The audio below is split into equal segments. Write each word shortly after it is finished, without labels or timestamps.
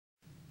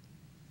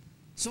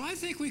So I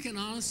think we can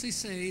honestly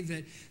say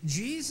that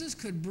Jesus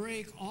could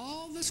break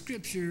all the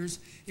scriptures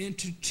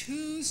into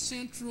two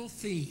central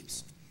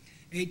themes,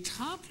 a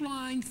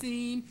top-line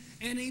theme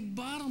and a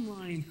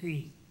bottom-line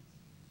theme.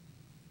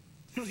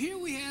 So here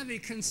we have a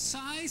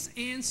concise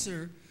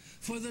answer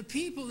for the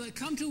people that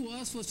come to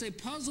us with a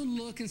puzzled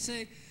look and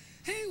say,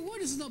 hey,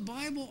 what is the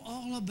Bible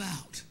all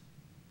about?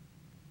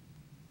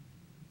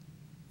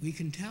 We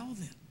can tell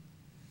them.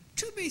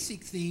 Two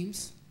basic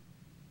themes.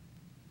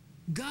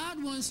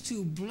 God wants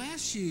to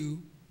bless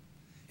you,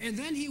 and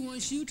then he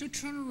wants you to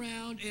turn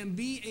around and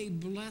be a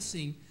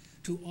blessing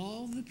to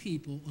all the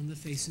people on the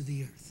face of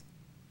the earth.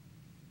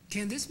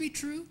 Can this be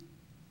true?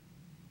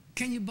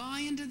 Can you buy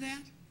into that?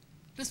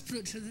 Let's put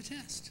it to the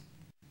test.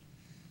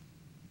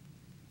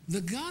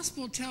 The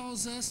gospel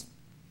tells us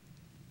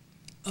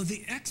of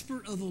the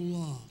expert of the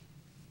law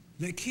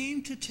that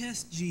came to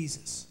test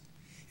Jesus.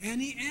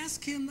 And he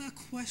asked him a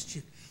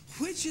question,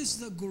 which is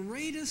the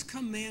greatest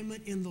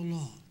commandment in the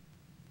law?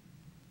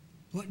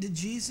 What did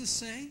Jesus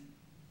say?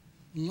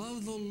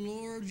 Love the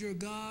Lord your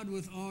God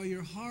with all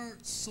your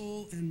heart,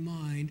 soul, and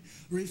mind,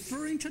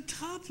 referring to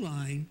top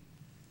line.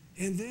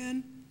 And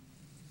then,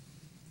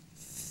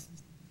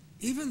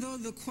 even though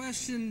the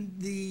questioner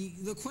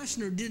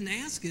didn't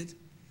ask it,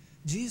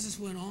 Jesus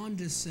went on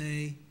to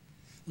say,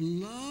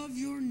 love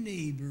your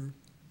neighbor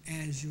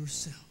as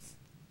yourself.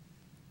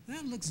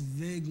 That looks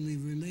vaguely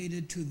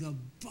related to the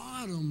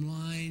bottom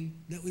line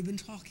that we've been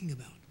talking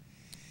about.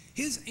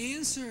 His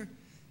answer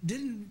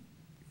didn't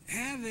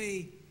have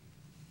a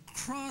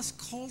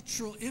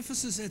cross-cultural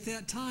emphasis at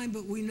that time,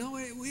 but we know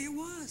it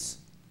was.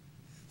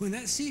 When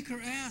that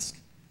seeker asked,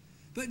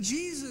 but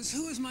Jesus,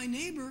 who is my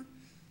neighbor?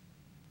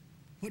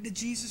 What did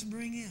Jesus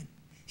bring in?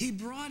 He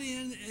brought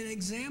in an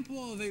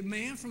example of a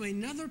man from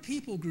another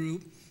people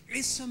group,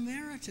 a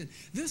Samaritan.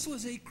 This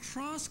was a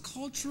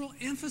cross-cultural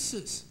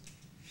emphasis.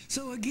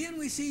 So again,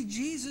 we see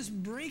Jesus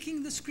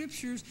breaking the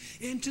scriptures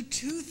into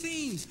two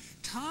themes,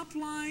 top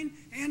line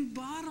and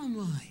bottom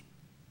line.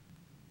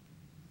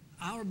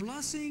 Our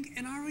blessing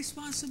and our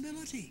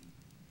responsibility.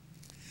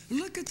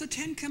 Look at the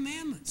 10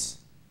 Commandments.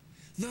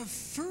 The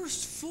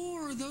first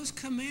 4 of those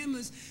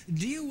commandments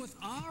deal with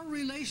our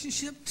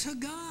relationship to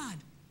God.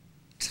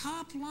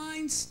 Top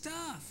line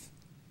stuff.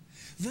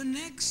 The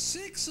next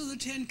 6 of the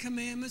 10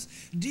 Commandments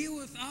deal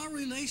with our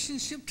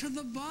relationship to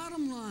the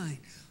bottom line.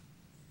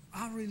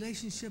 Our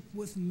relationship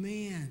with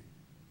man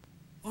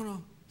on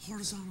a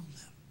horizontal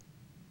level.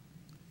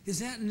 Is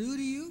that new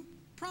to you?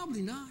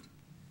 Probably not.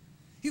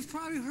 You've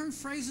probably heard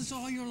phrases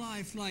all your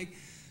life like,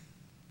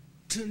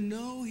 to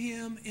know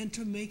him and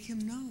to make him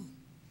known.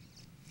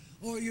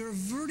 Or your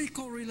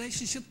vertical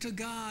relationship to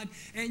God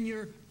and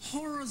your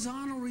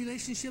horizontal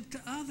relationship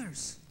to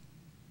others.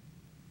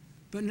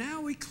 But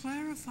now we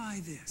clarify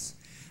this.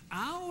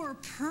 Our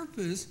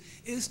purpose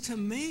is to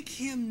make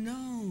him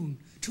known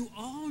to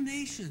all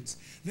nations.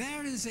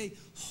 That is a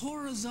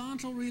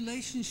horizontal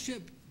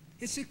relationship.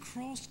 It's a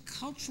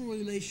cross-cultural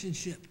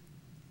relationship.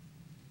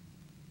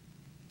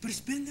 But it's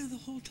been there the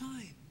whole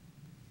time.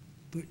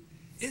 But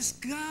it's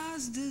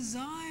God's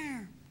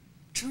desire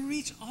to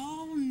reach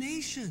all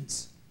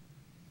nations.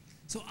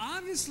 So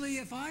obviously,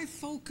 if I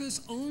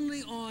focus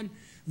only on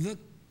the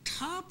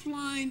top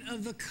line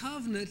of the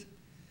covenant,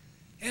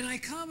 and I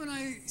come and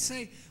I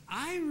say,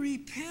 I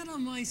repent of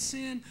my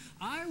sin.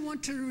 I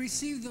want to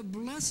receive the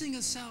blessing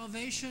of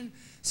salvation.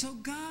 So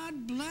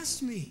God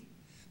bless me.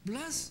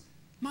 Bless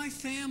my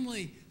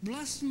family.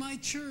 Bless my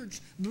church.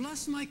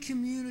 Bless my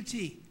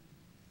community.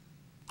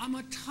 I'm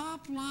a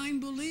top-line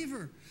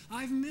believer.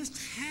 I've missed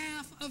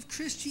half of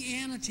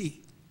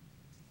Christianity.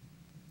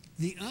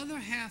 The other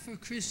half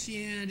of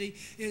Christianity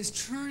is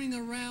turning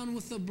around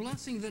with the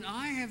blessing that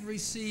I have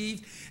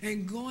received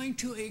and going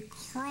to a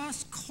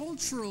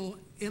cross-cultural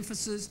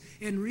emphasis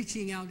and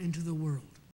reaching out into the world.